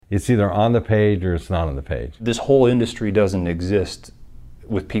It's either on the page or it's not on the page. This whole industry doesn't exist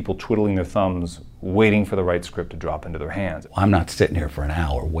with people twiddling their thumbs, waiting for the right script to drop into their hands. I'm not sitting here for an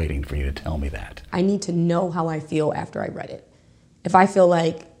hour waiting for you to tell me that. I need to know how I feel after I read it. If I feel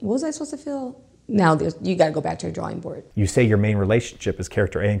like, what was I supposed to feel? Now you got to go back to your drawing board. You say your main relationship is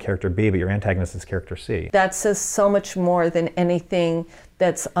character A and character B, but your antagonist is character C. That says so much more than anything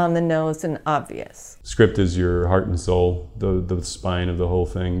that's on the nose and obvious. Script is your heart and soul, the spine of the whole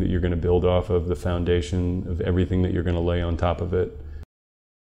thing that you're going to build off of, the foundation of everything that you're going to lay on top of it.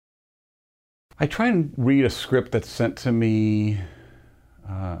 I try and read a script that's sent to me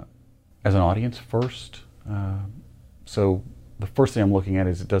as an audience first. So the first thing I'm looking at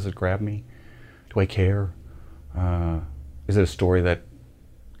is, does it grab me? Do I care? Is it a story that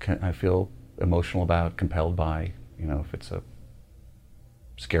I feel emotional about, compelled by? You know, if it's a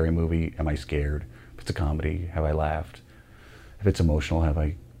scary movie, am I scared? If it's a comedy, have I laughed? If it's emotional, have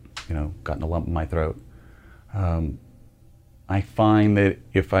I, gotten a lump in my throat? I find that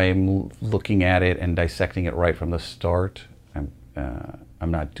if I'm looking at it and dissecting it right from the start,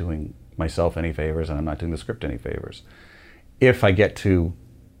 I'm not doing myself any favors and I'm not doing the script any favors. If I get to,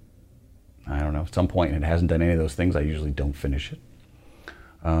 I don't know, at some point and it hasn't done any of those things, I usually don't finish it.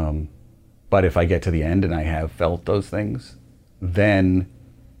 But if I get to the end and I have felt those things, then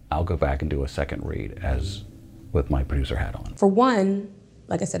I'll go back and do a second read as with my producer hat on. For one,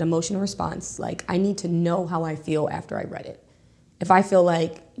 like I said, emotional response. Like, I need to know how I feel after I read it. If I feel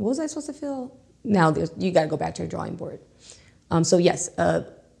like, what was I supposed to feel? Now you got to go back to your drawing board. So yes,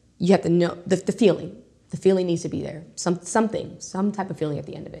 you have to know the feeling. The feeling needs to be there. Some type of feeling at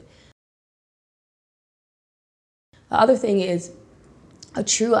the end of it. The other thing is a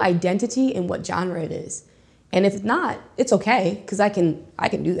true identity in what genre it is. And if it's not, it's okay, because I can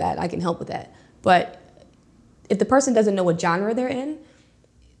do that. I can help with that. But if the person doesn't know what genre they're in,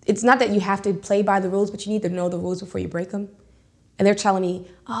 it's not that you have to play by the rules, but you need to know the rules before you break them. And they're telling me,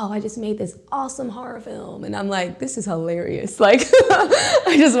 oh, I just made this awesome horror film. And I'm like, this is hilarious. Like,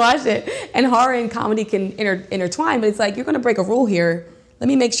 I just watched it. And horror and comedy can intertwine, but it's like, you're going to break a rule here. Let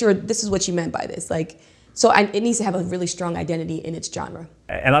me make sure this is what you meant by this. Like, so it needs to have a really strong identity in its genre.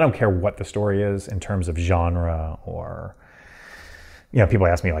 And I don't care what the story is in terms of genre or, people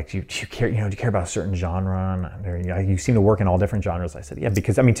ask me, like, do you care about a certain genre? And you seem to work in all different genres. I said, yeah,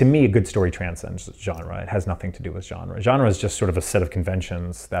 because, to me, a good story transcends genre. It has nothing to do with genre. Genre is just sort of a set of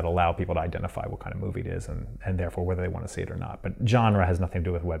conventions that allow people to identify what kind of movie it is and therefore whether they want to see it or not. But genre has nothing to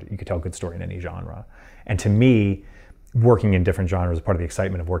do with whether you could tell a good story in any genre. And to me, working in different genres is part of the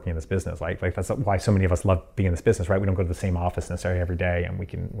excitement of working in this business. Like that's why so many of us love being in this business, right? We don't go to the same office necessarily every day, and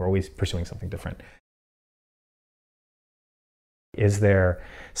we're always pursuing something different. Is there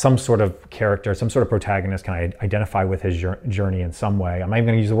some sort of character, some sort of protagonist, can I identify with his journey in some way? I'm not even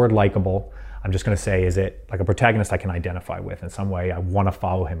going to use the word likable. I'm just going to say, is it like a protagonist I can identify with in some way? I want to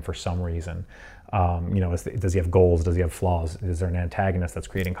follow him for some reason. Does he have goals? Does he have flaws? Is there an antagonist that's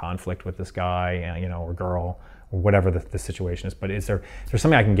creating conflict with this guy, or girl, or whatever the situation is? But is there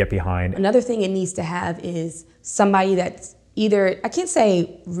something I can get behind? Another thing it needs to have is somebody that's either, I can't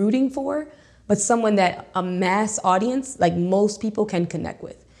say rooting for, but someone that a mass audience, like most people, can connect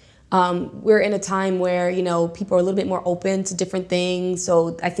with. We're in a time where, people are a little bit more open to different things.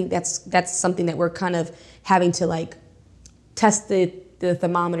 So I think that's something that we're kind of having to like test the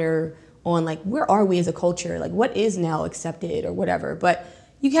thermometer on, like, where are we as a culture? Like, what is now accepted or whatever? But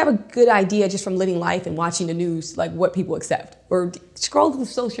you have a good idea just from living life and watching the news, like what people accept, or scroll through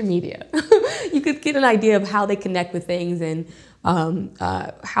social media. You could get an idea of how they connect with things and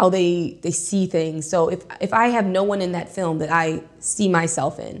how they see things. So if I have no one in that film that I see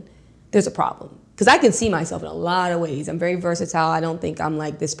myself in, there's a problem. Because I can see myself in a lot of ways. I'm very versatile. I don't think I'm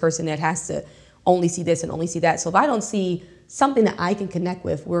like this person that has to only see this and only see that. So if I don't see something that I can connect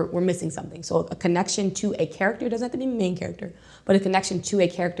with, we're missing something. So a connection to a character doesn't have to be the main character, but a connection to a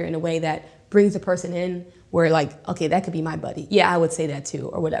character in a way that brings a person in where, like, okay, that could be my buddy. Yeah, I would say that too,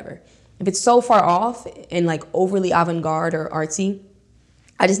 or whatever. If it's so far off and like overly avant-garde or artsy,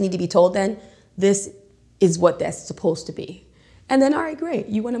 I just need to be told then, this is what that's supposed to be. And then, all right, great.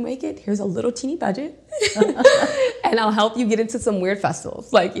 You want to make it? Here's a little teeny budget. And I'll help you get into some weird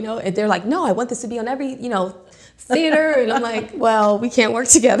festivals. Like, if they're like, no, I want this to be on every, theater. And I'm like, well, we can't work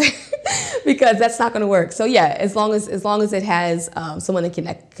together because that's not going to work. So yeah, as long as it has someone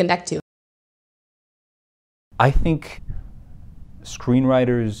to connect to. I think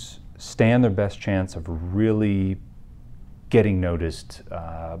screenwriters stand their best chance of really getting noticed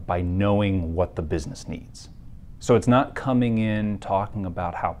by knowing what the business needs. So it's not coming in talking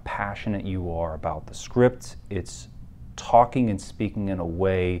about how passionate you are about the script. It's talking and speaking in a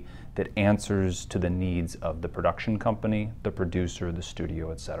way that answers to the needs of the production company, the producer, the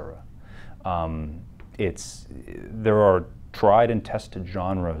studio, etc. There are tried and tested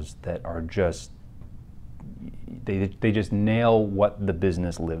genres that are just, they just nail what the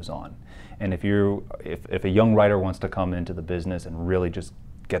business lives on. And if a young writer wants to come into the business and really just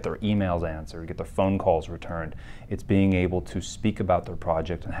get their emails answered, get their phone calls returned, it's being able to speak about their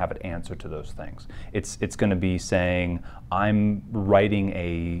project and have it answer to those things. It's going to be saying, I'm writing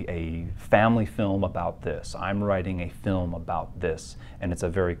a family film about this, I'm writing a film about this, and it's a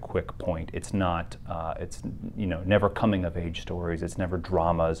very quick point. It's not, it's never coming of age stories, it's never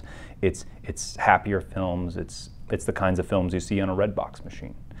dramas, it's happier films, it's the kinds of films you see on a Redbox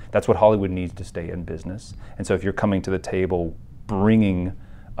machine. That's what Hollywood needs to stay in business. And so if you're coming to the table bringing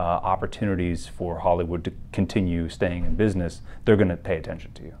opportunities for Hollywood to continue staying in business, they're going to pay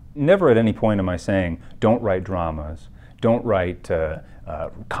attention to you. Never at any point am I saying, don't write dramas, don't write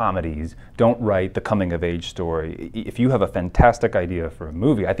comedies, don't write the coming of age story. If you have a fantastic idea for a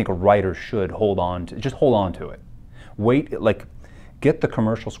movie, I think a writer should hold on to it. Get the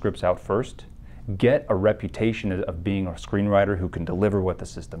commercial scripts out first, get a reputation of being a screenwriter who can deliver what the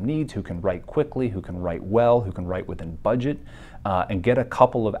system needs, who can write quickly, who can write well, who can write within budget, and get a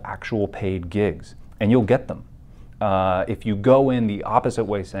couple of actual paid gigs, and you'll get them. If you go in the opposite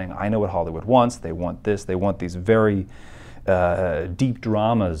way saying, I know what Hollywood wants, they want this, they want these very deep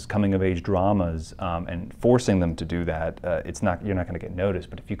dramas, coming of age dramas, and forcing them to do that, you're not going to get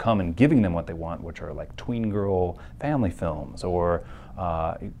noticed. But if you come and giving them what they want, which are like tween girl family films or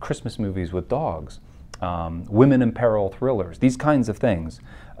Christmas movies with dogs, women in peril thrillers, these kinds of things,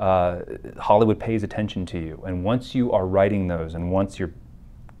 Hollywood pays attention to you. And once you are writing those and once you're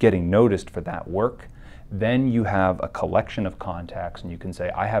getting noticed for that work, then you have a collection of contacts and you can say,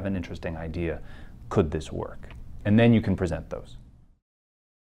 I have an interesting idea, could this work? And then you can present those.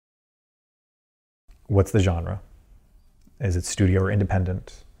 What's the genre? Is it studio or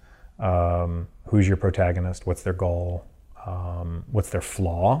independent? Who's your protagonist? What's their goal? What's their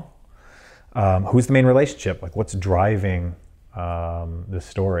flaw? Who's the main relationship? Like, what's driving the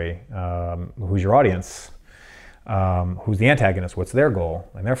story? Who's your audience? Who's the antagonist? What's their goal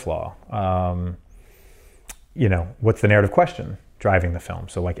and their flaw? What's the narrative question driving the film?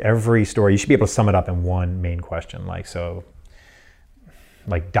 So like every story, you should be able to sum it up in one main question. If I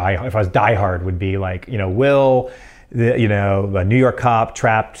was Die Hard would be like, will the New York cop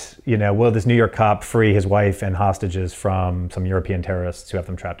trapped, will this New York cop free his wife and hostages from some European terrorists who have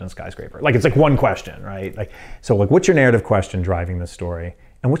them trapped in a skyscraper? It's like one question, right? So what's your narrative question driving this story?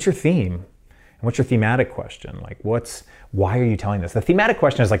 And what's your theme? And what's your thematic question? Why are you telling this? The thematic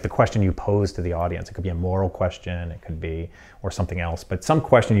question is like the question you pose to the audience. It could be a moral question, it could be, or something else, but some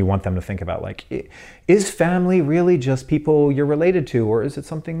question you want them to think about, like, is family really just people you're related to, or is it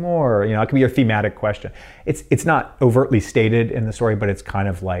something more? It can be your thematic question. It's not overtly stated in the story, but it's kind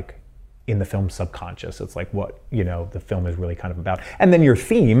of like in the film's subconscious. It's like what, the film is really kind of about. And then your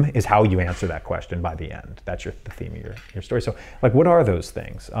theme is how you answer that question by the end. That's the theme of your story. So what are those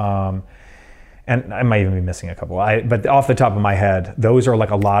things? And I might even be missing a couple, but off the top of my head, those are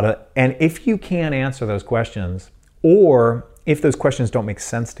like a lot of, and if you can't answer those questions, or if those questions don't make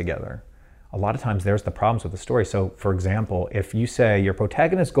sense together, a lot of times there's the problems with the story. So for example, if you say your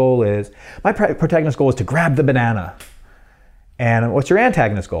protagonist's goal is, my protagonist's goal is to grab the banana, and what's your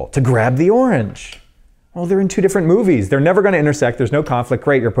antagonist's goal? To grab the orange. Well, they're in two different movies. They're never going to intersect. There's no conflict.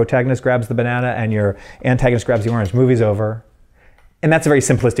 Great, your protagonist grabs the banana and your antagonist grabs the orange. Movie's over. And that's a very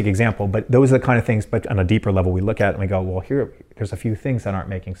simplistic example, but those are the kind of things, but on a deeper level, we look at it and we go, well, there's a few things that aren't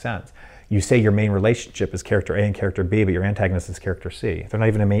making sense. You say your main relationship is character A and character B, but your antagonist is character C. They're not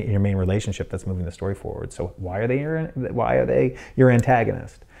even your main relationship that's moving the story forward. So why are they your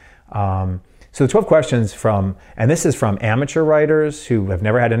antagonist? So the 12 questions and this is from amateur writers who have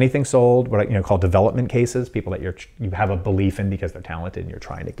never had anything sold, what I call development cases, people that you have a belief in because they're talented and you're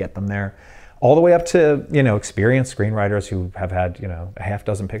trying to get them there, all the way up to experienced screenwriters who have had a half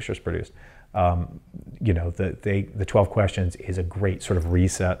dozen pictures produced. The 12 questions is a great sort of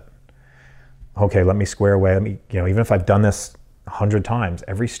reset. Okay, let me square away. Let me even if I've done this 100 times,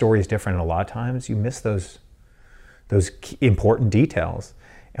 every story is different, and a lot of times you miss those important details.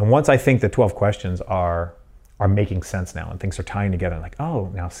 And once I think the 12 questions are making sense now and things are tying together, like,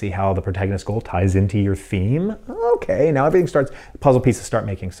 oh, now see how the protagonist's goal ties into your theme? Okay, now everything starts, puzzle pieces start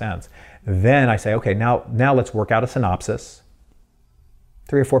making sense. Then I say, okay, now let's work out a synopsis.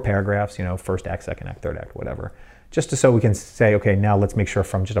 3 or 4 paragraphs, first act, second act, third act, whatever. Just so we can say, okay, now let's make sure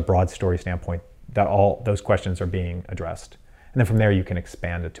from just a broad story standpoint that all those questions are being addressed. And then from there, you can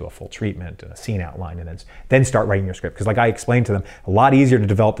expand it to a full treatment and a scene outline, and then start writing your script. Because like I explained to them, a lot easier to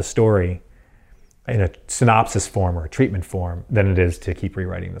develop the story in a synopsis form or a treatment form than it is to keep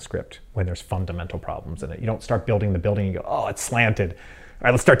rewriting the script when there's fundamental problems in it. You don't start building the building and go, oh, it's slanted. All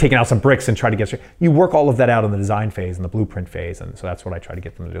right, let's start taking out some bricks and try to get straight. You work all of that out in the design phase and the blueprint phase, and so that's what I try to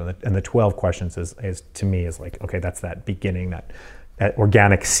get them to do. And the 12 questions is to me is like, okay, that's that beginning, that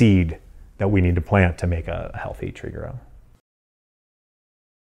organic seed that we need to plant to make a healthy tree grow.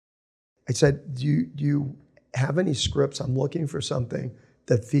 I said, do you have any scripts? I'm looking for something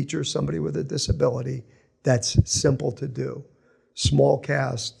that features somebody with a disability that's simple to do. Small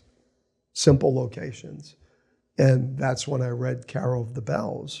cast, simple locations. And that's when I read Carol of the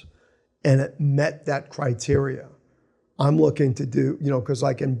Bells, and it met that criteria. I'm looking to do, because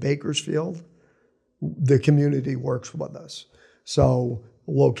like in Bakersfield, the community works with us. So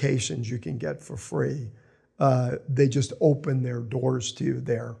locations you can get for free. They just open their doors to you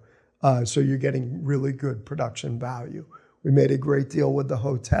there. So you're getting really good production value. We made a great deal with the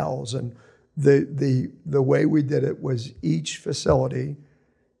hotels, and the way we did it was each facility,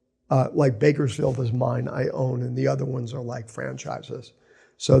 like Bakersfield is mine, I own, and the other ones are like franchises.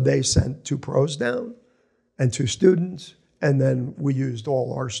 So they sent 2 pros down and 2 students, and then we used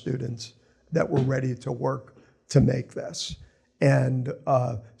all our students that were ready to work to make this. And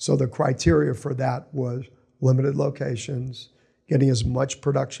so the criteria for that was limited locations, getting as much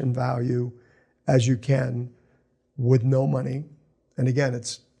production value as you can with no money. And again,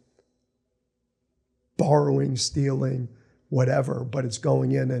 it's borrowing, stealing, whatever, but it's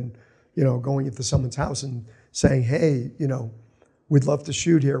going in and, going into someone's house and saying, hey, we'd love to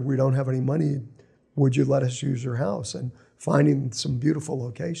shoot here. We don't have any money. Would you let us use your house? And finding some beautiful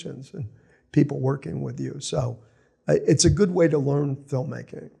locations and people working with you. So it's a good way to learn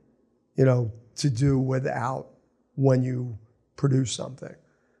filmmaking, to do without when you produce something.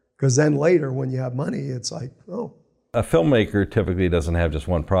 Because then later when you have money, it's like, oh. A filmmaker typically doesn't have just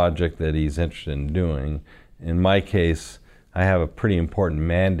one project that he's interested in doing. In my case, I have a pretty important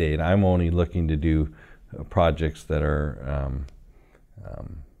mandate. I'm only looking to do projects that are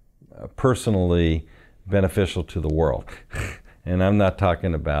personally beneficial to the world. And I'm not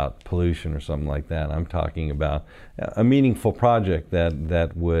talking about pollution or something like that. I'm talking about a meaningful project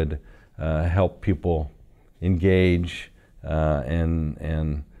that would help people engage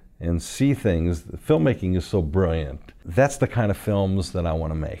and see things. Filmmaking is so brilliant. That's the kind of films that I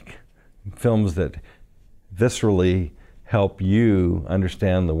want to make. Films that viscerally help you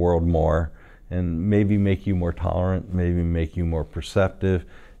understand the world more and maybe make you more tolerant, maybe make you more perceptive.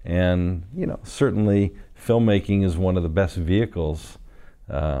 And certainly filmmaking is one of the best vehicles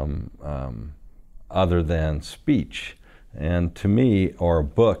other than speech. And to me, or a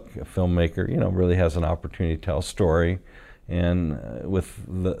book, a filmmaker, really has an opportunity to tell a story, and with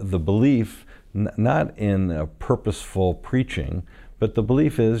the belief, not in a purposeful preaching, but the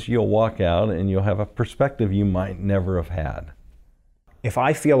belief is you'll walk out and you'll have a perspective you might never have had. If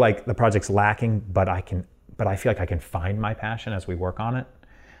I feel like the project's lacking, but I feel like I can find my passion as we work on it,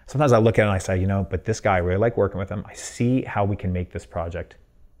 sometimes I look at it and I say, but this guy, I really like working with him. I see how we can make this project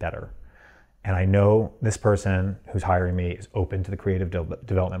better. And I know this person who's hiring me is open to the creative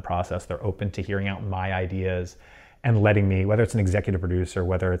development process. They're open to hearing out my ideas and letting me, whether it's an executive producer,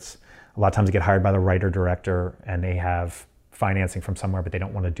 whether it's a lot of times I get hired by the writer director and they have financing from somewhere, but they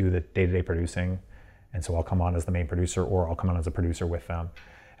don't want to do the day-to-day producing. And so I'll come on as the main producer, or I'll come on as a producer with them.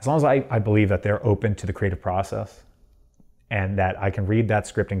 As long as I believe that they're open to the creative process and that I can read that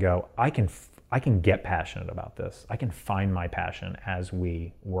script and go, I can get passionate about this. I can find my passion as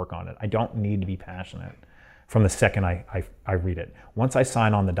we work on it. I don't need to be passionate from the second I read it. Once I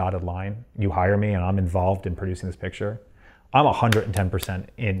sign on the dotted line, you hire me and I'm involved in producing this picture, I'm 110%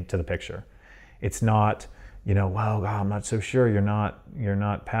 into the picture. It's not, well, I'm not so sure, you're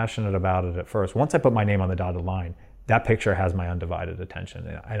not passionate about it at first. Once I put my name on the dotted line, that picture has my undivided attention,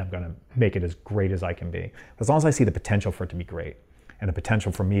 and I'm gonna make it as great as I can be. As long as I see the potential for it to be great, and the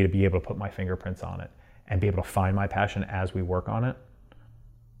potential for me to be able to put my fingerprints on it and be able to find my passion as we work on it,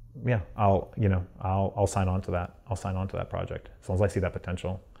 yeah, I'll sign on to that. I'll sign on to that project as long as I see that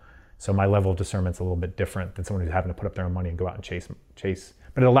potential. So my level of discernment's a little bit different than someone who's having to put up their own money and go out and chase.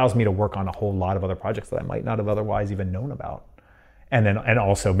 But it allows me to work on a whole lot of other projects that I might not have otherwise even known about. And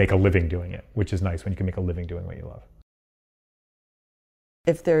also make a living doing it, which is nice when you can make a living doing what you love.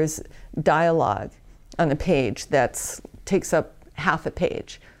 If there's dialogue on a page that takes up half a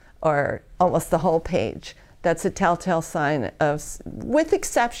page or almost the whole page, that's a telltale sign of, with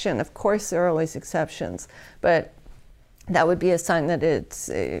exception, of course there are always exceptions, but that would be a sign that it's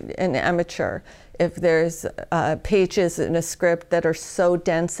an amateur. if there's pages in a script that are so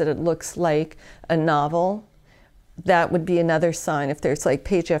dense that it looks like a novel, that would be another sign. If there's like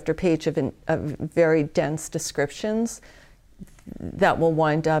page after page of very dense descriptions, that will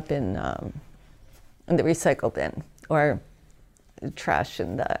wind up in the recycle bin or trash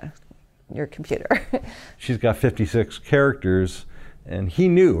in your computer. She's got 56 characters, and he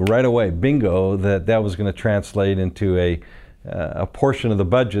knew right away, bingo, that was going to translate into a portion of the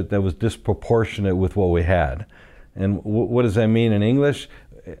budget that was disproportionate with what we had. And what does that mean in English?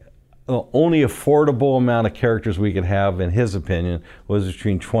 The only affordable amount of characters we could have, in his opinion, was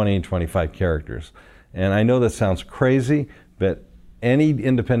between 20 and 25 characters. And I know that sounds crazy, but any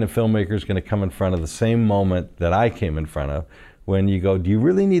independent filmmaker is going to come in front of the same moment that I came in front of, when you go, do you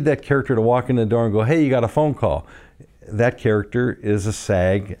really need that character to walk in the door and go, hey, you got a phone call? That character is a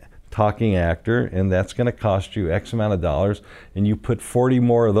SAG talking actor, and that's going to cost you X amount of dollars, and you put 40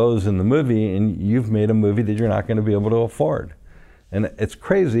 more of those in the movie, and you've made a movie that you're not going to be able to afford. And it's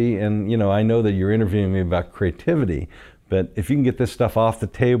crazy, and I know that you're interviewing me about creativity, but if you can get this stuff off the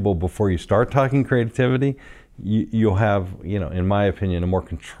table before you start talking creativity, you'll have, in my opinion, a more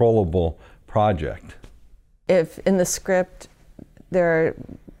controllable project. If in the script there are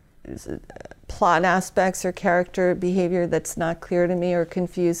plot aspects or character behavior that's not clear to me or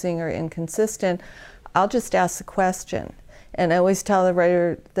confusing or inconsistent, I'll just ask the question. And I always tell the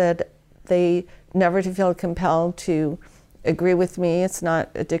writer that they never to feel compelled to agree with me. It's not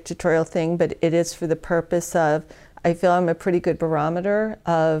a dictatorial thing, but it is for the purpose of, I feel I'm a pretty good barometer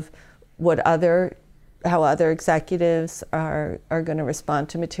of how other executives are going to respond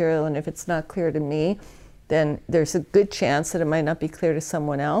to material, and if it's not clear to me, then there's a good chance that it might not be clear to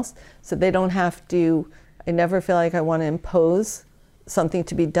someone else. So they don't have to, I never feel like I want to impose something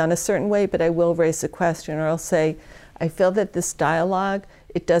to be done a certain way, but I will raise a question, or I'll say, I feel that this dialogue,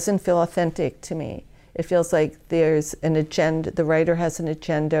 it doesn't feel authentic to me. It feels like there's an agenda, the writer has an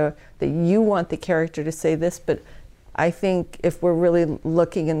agenda, that you want the character to say this, but I think if we're really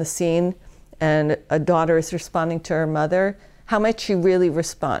looking in the scene and a daughter is responding to her mother, how might she really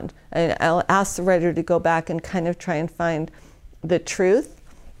respond? And I'll ask the writer to go back and kind of try and find the truth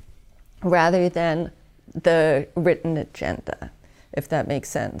rather than the written agenda, if that makes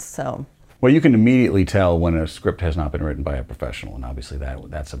sense. So. Well, you can immediately tell when a script has not been written by a professional, and obviously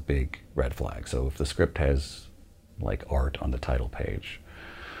that's a big red flag. So if the script has like art on the title page,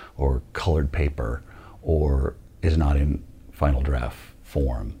 or colored paper, or is not in final draft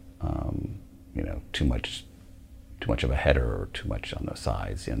form, too much of a header or too much on the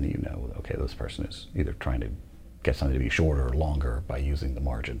sides, and okay, this person is either trying to get something to be shorter or longer by using the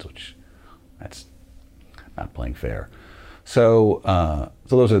margins, which that's not playing fair. So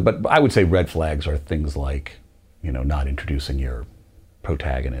those are, but I would say red flags are things like, not introducing your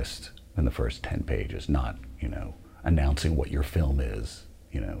protagonist in the first 10 pages, not, announcing what your film is,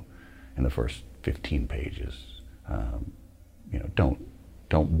 in the first 15 pages.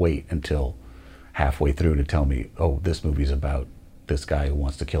 Don't wait until halfway through to tell me, oh, this movie's about this guy who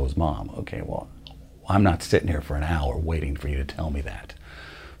wants to kill his mom. Okay, well, I'm not sitting here for an hour waiting for you to tell me that.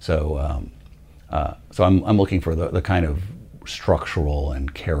 So I'm looking for the kind of structural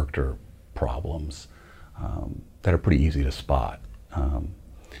and character problems that are pretty easy to spot.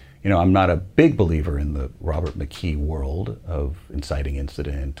 I'm not a big believer in the Robert McKee world of inciting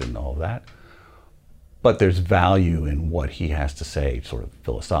incident and all of that, but there's value in what he has to say sort of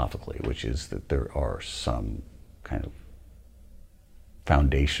philosophically, which is that there are some kind of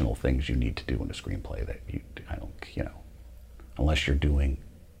foundational things you need to do in a screenplay that unless you're doing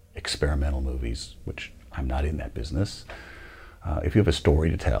experimental movies, which I'm not in that business. If you have a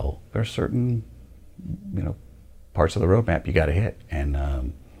story to tell, there are certain, parts of the roadmap you got to hit.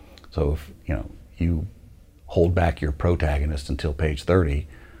 And so if, you hold back your protagonist until page 30,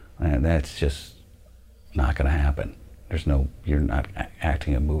 and that's just not going to happen. You're not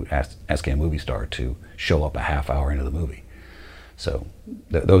asking a movie star to show up a half hour into the movie. So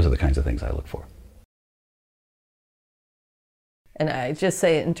those are the kinds of things I look for. And I just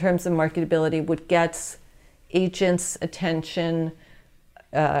say, in terms of marketability, what gets agents' attention,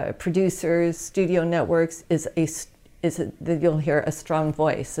 producers, studio networks, is that you'll hear a strong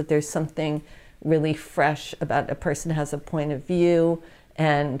voice, that there's something really fresh about a person has a point of view,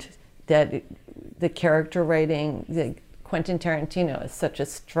 and that the character writing, Quentin Tarantino is such a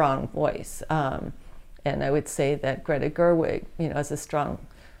strong voice. And I would say that Greta Gerwig, has a strong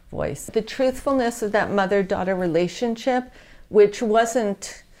voice. The truthfulness of that mother-daughter relationship, which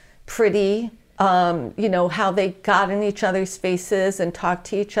wasn't pretty, how they got in each other's faces and talked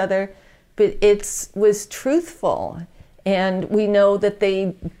to each other, but it was truthful. And we know that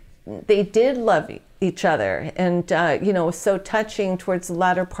they they did love each other. And, you know, it was so touching towards the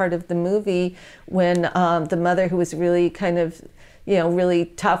latter part of the movie when the mother, who was really kind of, you know, really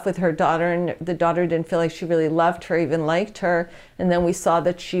tough with her daughter, and the daughter didn't feel like she really loved her, even liked her. And then we saw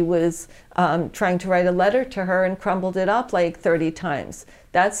that she was trying to write a letter to her and crumbled it up like 30 times.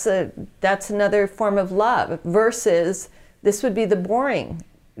 That's another form of love, versus this would be the boring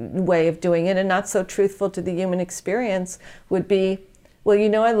way of doing it and not so truthful to the human experience would be, well, you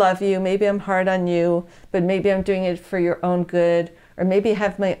know, I love you, maybe I'm hard on you, but maybe I'm doing it for your own good, or maybe I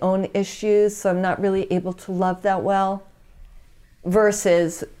have my own issues, so I'm not really able to love that well.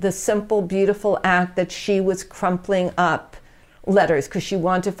 Versus the simple, beautiful act that she was crumpling up letters because she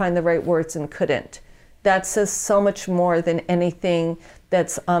wanted to find the right words and couldn't. That says so much more than anything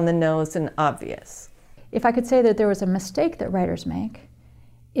that's on the nose and obvious. If I could say that there was a mistake that writers make,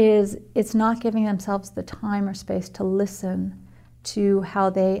 is it's not giving themselves the time or space to listen to how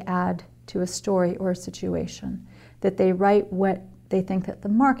they add to a story or a situation. That they write what they think that the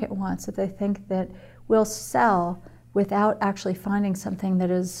market wants, that they think that will sell, without actually finding something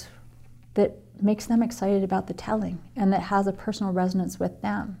that makes them excited about the telling and that has a personal resonance with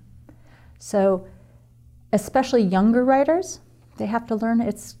them. So especially younger writers, they have to learn,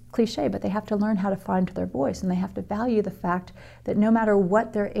 it's cliche, but they have to learn how to find their voice, and they have to value the fact that no matter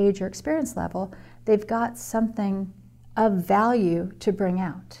what their age or experience level, they've got something of value to bring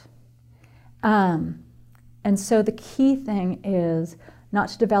out. And so the key thing is not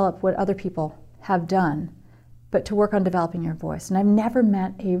to develop what other people have done, but to work on developing your voice. And I've never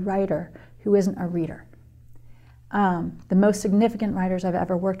met a writer who isn't a reader. The most significant writers I've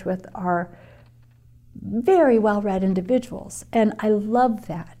ever worked with are very well-read individuals, and I love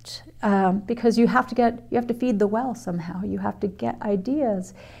that because you have to feed the well somehow. You have to get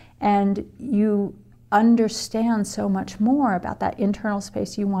ideas, and you understand so much more about that internal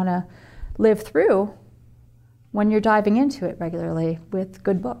space you want to live through when you're diving into it regularly with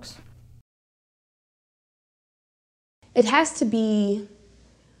good books. It has to be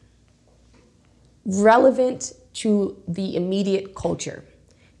relevant to the immediate culture.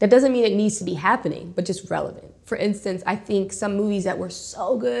 That doesn't mean it needs to be happening, but just relevant. For instance, I think some movies that were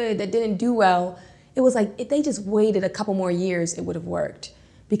so good that didn't do well, it was like if they just waited a couple more years, it would have worked.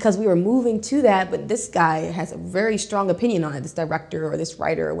 Because we were moving to that, but this guy has a very strong opinion on it, this director or this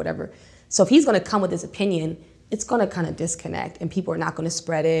writer or whatever. So if he's gonna come with his opinion, it's gonna kind of disconnect, and people are not gonna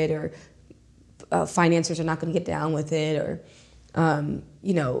spread it, or financiers are not going to get down with it, or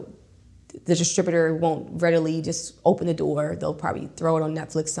you know, the distributor won't readily just open the door. They'll probably throw it on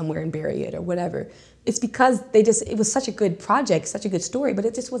Netflix somewhere and bury it or whatever. It's because it was such a good project, such a good story, but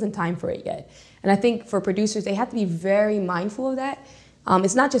it just wasn't time for it yet. And I think for producers, they have to be very mindful of that.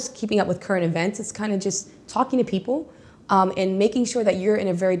 It's not just keeping up with current events, it's kind of just talking to people and making sure that you're in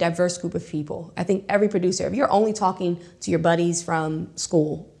a very diverse group of people. I think every producer, if you're only talking to your buddies from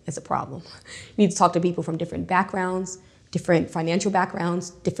school, it's a problem. You need to talk to people from different backgrounds, different financial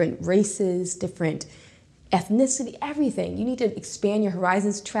backgrounds, different races, different ethnicity, everything. You need to expand your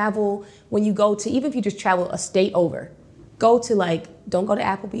horizons, travel when you go to, even if you just travel a state over, go to don't go to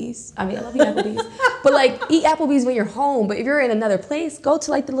Applebee's. I mean, I love you Applebee's, but eat Applebee's when you're home. But if you're in another place, go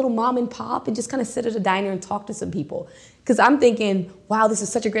to the little mom and pop and just kind of sit at a diner and talk to some people. Because I'm thinking, wow, this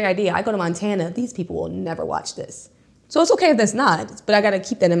is such a great idea. I go to Montana, these people will never watch this. So it's okay if that's not, but I gotta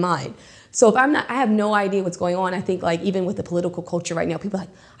keep that in mind. So if I have no idea what's going on, I think even with the political culture right now, people are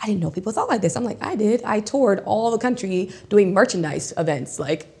like, I didn't know people thought like this. I'm like, I did. I toured all the country doing merchandise events.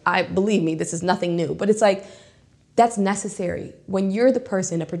 Believe me, this is nothing new. But it's that's necessary. When you're the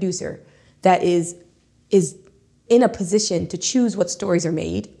person, a producer, that is in a position to choose what stories are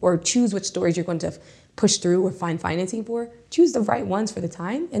made or choose which stories you're going to push through or find financing for, choose the right ones for the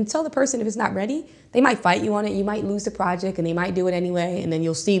time and tell the person if it's not ready. They might fight you on it, you might lose the project, and they might do it anyway, and then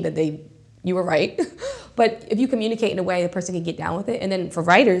you'll see that you were right. But if you communicate in a way the person can get down with it, and then for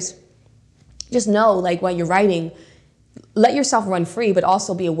writers, just know while you're writing, let yourself run free, but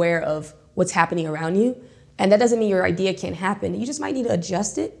also be aware of what's happening around you. And that doesn't mean your idea can't happen. You just might need to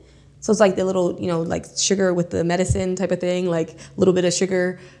adjust it. So it's the little, sugar with the medicine type of thing, a little bit of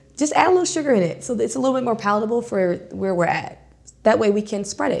sugar. Just add a little sugar in it so that it's a little bit more palatable for where we're at. That way we can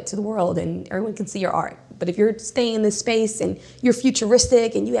spread it to the world and everyone can see your art. But if you're staying in this space and you're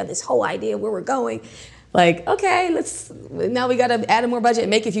futuristic and you have this whole idea of where we're going, okay, now we gotta add more budget and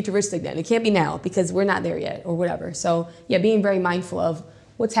make it futuristic then. It can't be now because we're not there yet or whatever. So yeah, being very mindful of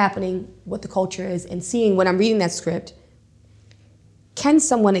what's happening, what the culture is, and seeing when I'm reading that script, can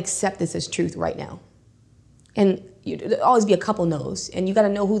someone accept this as truth right now? And there'll always be a couple no's, and you got to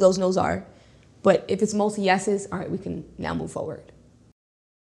know who those no's are. But if it's mostly yeses, all right, we can now move forward.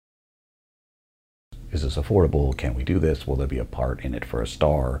 is this affordable? Can we do this? Will there be a part in it for a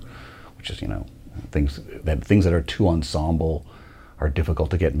star? Which is, things that are too ensemble are difficult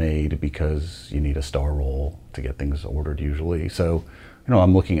to get made because you need a star role to get things ordered usually. So,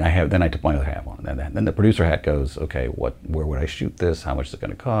 I'm looking, then I took my other hat on. And then the producer hat goes, okay, where would I shoot this? How much is it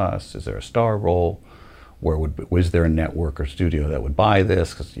going to cost? Is there a star role? Was there a network or studio that would buy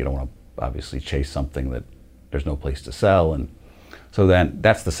this? Because you don't want to obviously chase something that there's no place to sell. And so then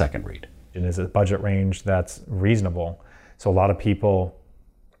that's the second read. And is a budget range that's reasonable? So a lot of people,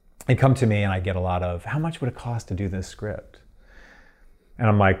 they come to me and I get a lot of, how much would it cost to do this script? And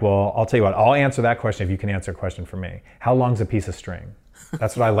I'm like, well, I'll tell you what, I'll answer that question if you can answer a question for me. How long's a piece of string?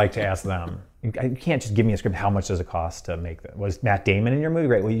 That's what I like to ask them. You can't just give me a script. How much does it cost to make that? Was Matt Damon in your movie?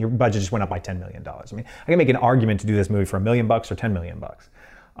 Right. Well, your budget just went up by $10 million. I mean, I can make an argument to do this movie for $1 million or $10 million.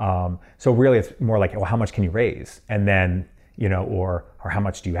 So really, it's more like, well, how much can you raise? And then, or how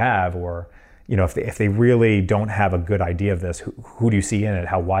much do you have? Or, if they really don't have a good idea of this, who do you see in it?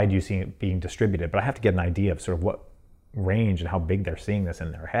 How wide do you see it being distributed? But I have to get an idea of sort of what range and how big they're seeing this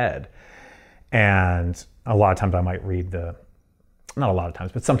in their head. And a lot of times I might read not a lot of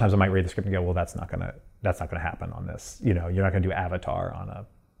times, but sometimes I might read the script and go, well, that's not gonna happen on this. You're not gonna do Avatar on a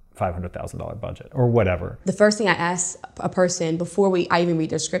 $500,000 budget or whatever. The first thing I ask a person before I even read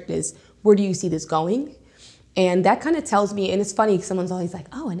their script is, where do you see this going? And that kind of tells me, and it's funny, someone's always like,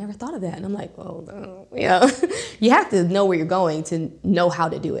 oh, I never thought of that. And I'm like, well, you have to know where you're going to know how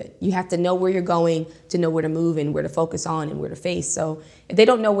to do it. You have to know where you're going to know where to move and where to focus on and where to face. So if they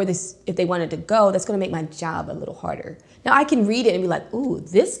don't know if they wanted to go, that's gonna make my job a little harder. Now I can read it and be like, ooh,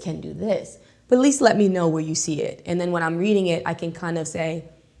 this can do this, but at least let me know where you see it. And then when I'm reading it, I can kind of say,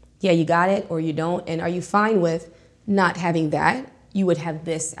 yeah, you got it or you don't. And are you fine with not having that? You would have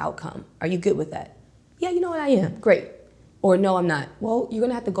this outcome. Are you good with that? Yeah, you know what, I am. Great. Or no, I'm not. Well, you're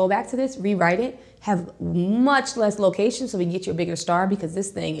gonna have to go back to this, rewrite it, have much less locations so we can get you a bigger star because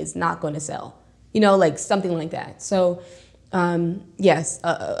this thing is not gonna sell. Like something like that. So yes,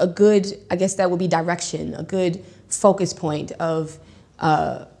 a good, I guess that would be direction, a good focus point of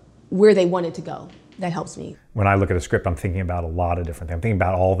where they want it to go. That helps me. When I look at a script, I'm thinking about a lot of different things. I'm thinking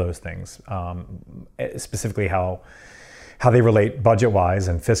about all those things, specifically how they relate budget-wise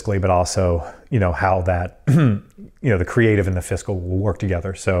and fiscally, but also, how that, the creative and the fiscal will work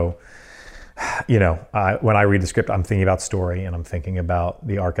together. So, when I read the script, I'm thinking about story and I'm thinking about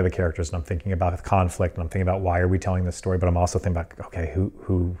the arc of the characters and I'm thinking about conflict and I'm thinking about why are we telling this story, but I'm also thinking about, okay,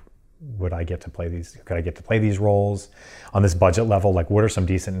 who would I get to play these? Could I get to play these roles on this budget level? Like, what are some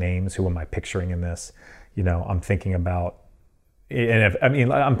decent names? Who am I picturing in this? I'm thinking about, and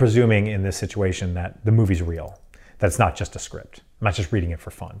I'm presuming in this situation that the movie's real. That's not just a script. I'm not just reading it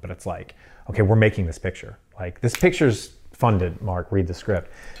for fun, but it's like, okay, we're making this picture. Like, this picture's funded, Mark, read the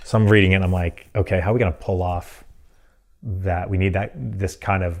script. So I'm reading it and I'm like, okay, how are we gonna pull off that? We need this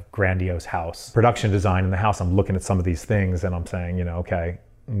kind of grandiose house. Production design in the house, I'm looking at some of these things and I'm saying, okay,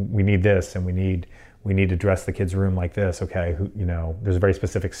 we need this and we need to dress the kids' room like this. Okay, there's a very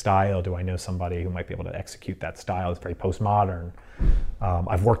specific style. Do I know somebody who might be able to execute that style? It's very postmodern.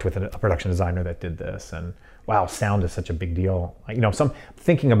 I've worked with a production designer that did this, and wow, sound is such a big deal. So I'm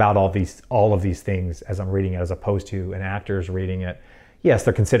thinking about all of these things as I'm reading it, as opposed to an actor's reading it. Yes,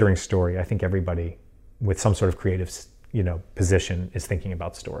 they're considering story. I think everybody with some sort of creative, position is thinking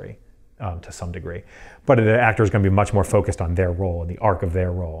about story to some degree. But the actor is going to be much more focused on their role and the arc of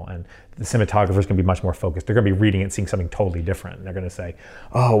their role, and the cinematographer is going to be much more focused. They're going to be reading it, seeing something totally different. And they're going to say,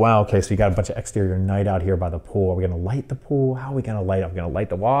 oh, wow, okay, so you got a bunch of exterior night out here by the pool. Are we going to light the pool? How are we going to light? Are we going to light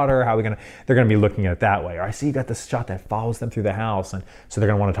the water? How are we going to? They're going to be looking at it that way. Or I see you got this shot that follows them through the house, and so they're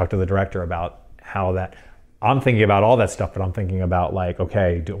going to want to talk to the director about how that. I'm thinking about all that stuff, but I'm thinking about like,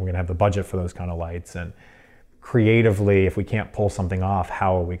 okay, we're going to have the budget for those kind of lights, and creatively, if we can't pull something off,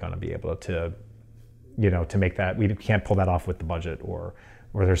 how are we going to be able to, to make that? We can't pull that off with the budget, or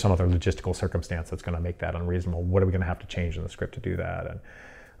there's some other logistical circumstance that's going to make that unreasonable. What are we going to have to change in the script to do that? And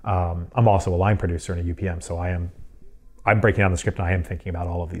I'm also a line producer in a UPM, so I'm breaking down the script and I am thinking about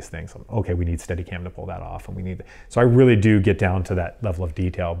all of these things. Okay, we need Steadicam to pull that off, and so I really do get down to that level of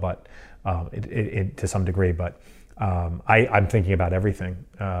detail, but to some degree. But I'm thinking about everything.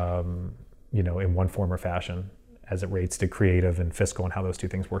 In one form or fashion as it relates to creative and fiscal and how those two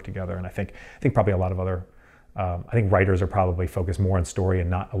things work together. And I think probably a lot of other, I think writers are probably focused more on story and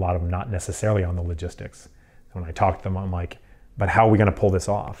not a lot of them not necessarily on the logistics. And when I talk to them, I'm like, but how are we going to pull this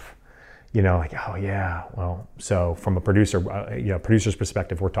off? Like, oh yeah, well, so from a producer's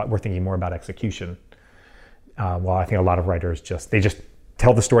perspective, we're thinking more about execution. While I think a lot of writers just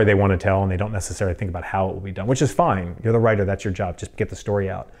tell the story they want to tell and they don't necessarily think about how it will be done, which is fine. You're the writer, that's your job, just get the story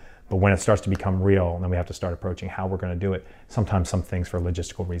out. But when it starts to become real, then we have to start approaching how we're going to do it. Sometimes some things for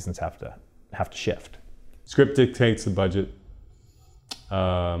logistical reasons have to shift. Script dictates the budget.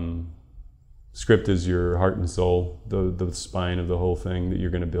 Script is your heart and soul, the spine of the whole thing that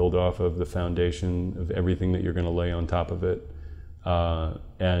you're going to build off of, the foundation of everything that you're going to lay on top of it.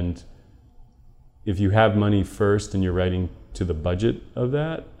 And if you have money first and you're writing to the budget of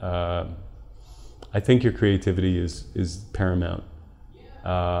that, I think your creativity is paramount.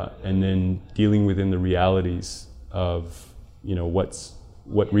 And then dealing within the realities of,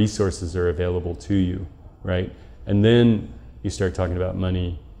 what resources are available to you, right? And then you start talking about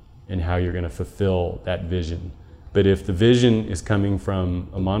money and how you're going to fulfill that vision. But if the vision is coming from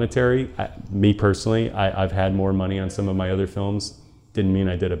a monetary, me personally, I've had more money on some of my other films. Didn't mean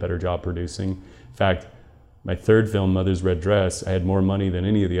I did a better job producing. In fact, my third film, Mother's Red Dress, I had more money than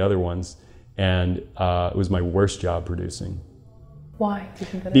any of the other ones, and it was my worst job producing. Why? Do you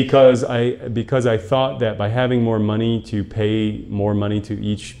think that Because I thought that by having more money to pay more money to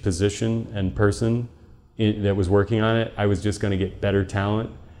each position and person that was working on it, I was just going to get better talent,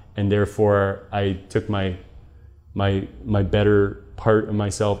 and therefore I took my better part of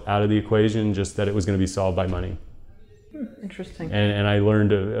myself out of the equation, just that it was going to be solved by money. Interesting. And I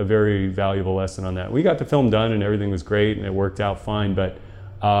learned a very valuable lesson on that. We got the film done and everything was great and it worked out fine, but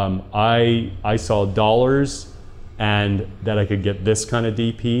I saw dollars and that I could get this kind of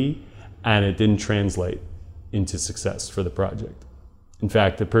DP, and it didn't translate into success for the project. In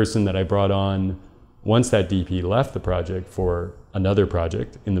fact, the person that I brought on once that DP left the project for another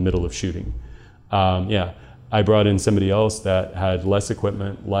project in the middle of shooting, I brought in somebody else that had less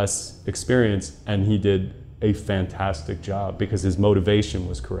equipment, less experience, and he did a fantastic job because his motivation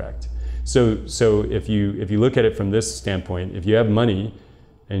was correct. So if you look at it from this standpoint, if you have money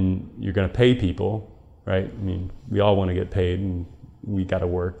and you're going to pay people, right? I mean, we all want to get paid and we got to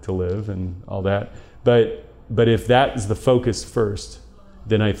work to live and all that. But if that is the focus first,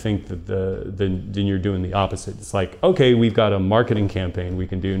 then I think that then you're doing the opposite. It's like, okay, we've got a marketing campaign we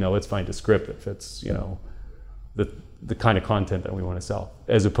can do. Now let's find a script that fits, the kind of content that we want to sell,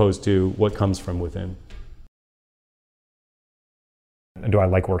 as opposed to what comes from within. Do I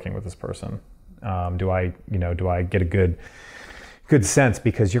like working with this person? Do I get a good sense?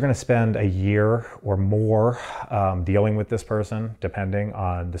 Because you're going to spend a year or more dealing with this person, depending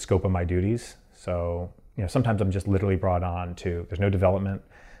on the scope of my duties. So, sometimes I'm just literally brought on to, there's no development.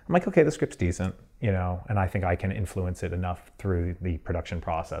 I'm like, okay, the script's decent, and I think I can influence it enough through the production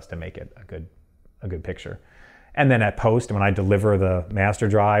process to make it a good picture. And then at post, when I deliver the master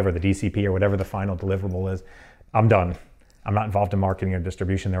drive or the DCP or whatever the final deliverable is, I'm done. I'm not involved in marketing or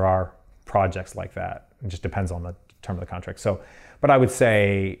distribution. There are projects like that. It just depends on the term of the contract. So, but I would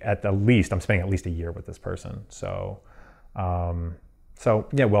say at the least, I'm spending at least a year with this person. So,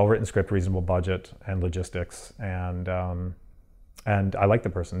 well-written script, reasonable budget, and logistics, and I like the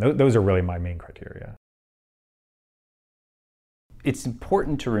person. Those are really my main criteria. It's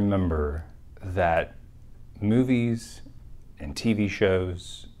important to remember that movies and TV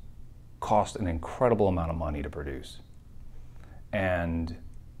shows cost an incredible amount of money to produce. And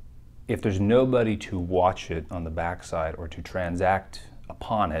if there's nobody to watch it on the backside or to transact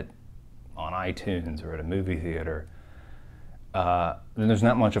upon it on iTunes or at a movie theater, then there's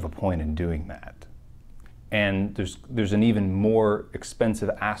not much of a point in doing that. And there's an even more expensive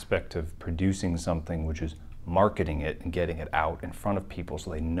aspect of producing something, which is marketing it and getting it out in front of people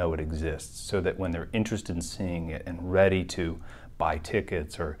so they know it exists, so that when they're interested in seeing it and ready to buy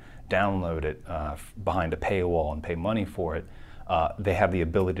tickets or download it behind a paywall and pay money for it, they have the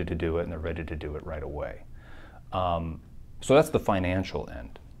ability to do it and they're ready to do it right away. So that's the financial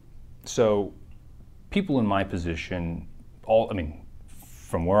end. So people in my position,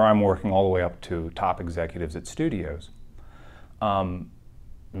 from where I'm working all the way up to top executives at studios,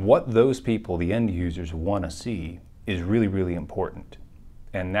 what those people, the end users, want to see is really, really important.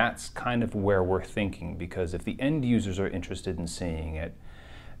 And that's kind of where we're thinking, because if the end users are interested in seeing it,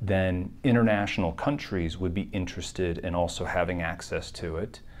 then international countries would be interested in also having access to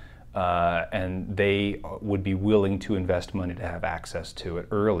it, and they would be willing to invest money to have access to it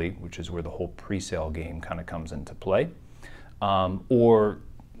early, which is where the whole pre-sale game kind of comes into play. Or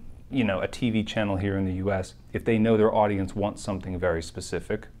a TV channel here in the US, if they know their audience wants something very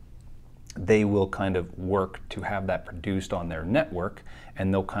specific, they will kind of work to have that produced on their network,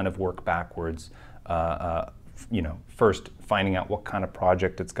 and they'll kind of work backwards, first finding out what kind of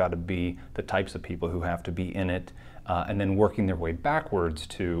project it's got to be, the types of people who have to be in it, and then working their way backwards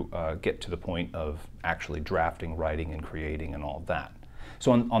to get to the point of actually drafting, writing, and creating and all of that.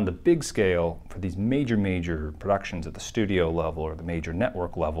 So on the big scale, for these major productions at the studio level or the major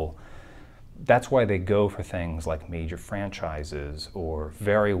network level, that's why they go for things like major franchises or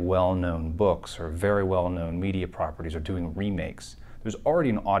very well-known books or very well-known media properties or doing remakes. There's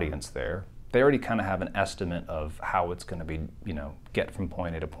already an audience there. They already kind of have an estimate of how it's going to be, get from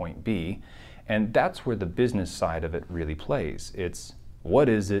point A to point B. And that's where the business side of it really plays. It's what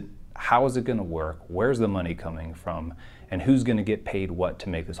is it, how is it going to work, where's the money coming from, and who's going to get paid what to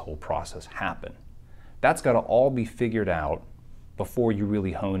make this whole process happen. That's got to all be figured out before you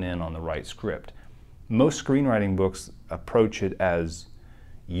really hone in on the right script. Most screenwriting books approach it as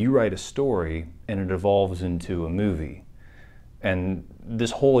you write a story and it evolves into a movie. And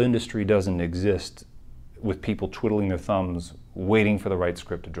this whole industry doesn't exist with people twiddling their thumbs waiting for the right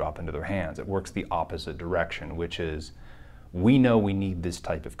script to drop into their hands. It works the opposite direction, which is we know we need this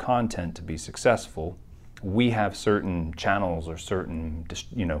type of content to be successful. We have certain channels or certain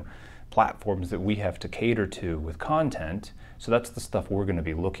platforms that we have to cater to with content. So that's the stuff we're going to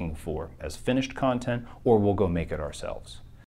be looking for as finished content, or we'll go make it ourselves.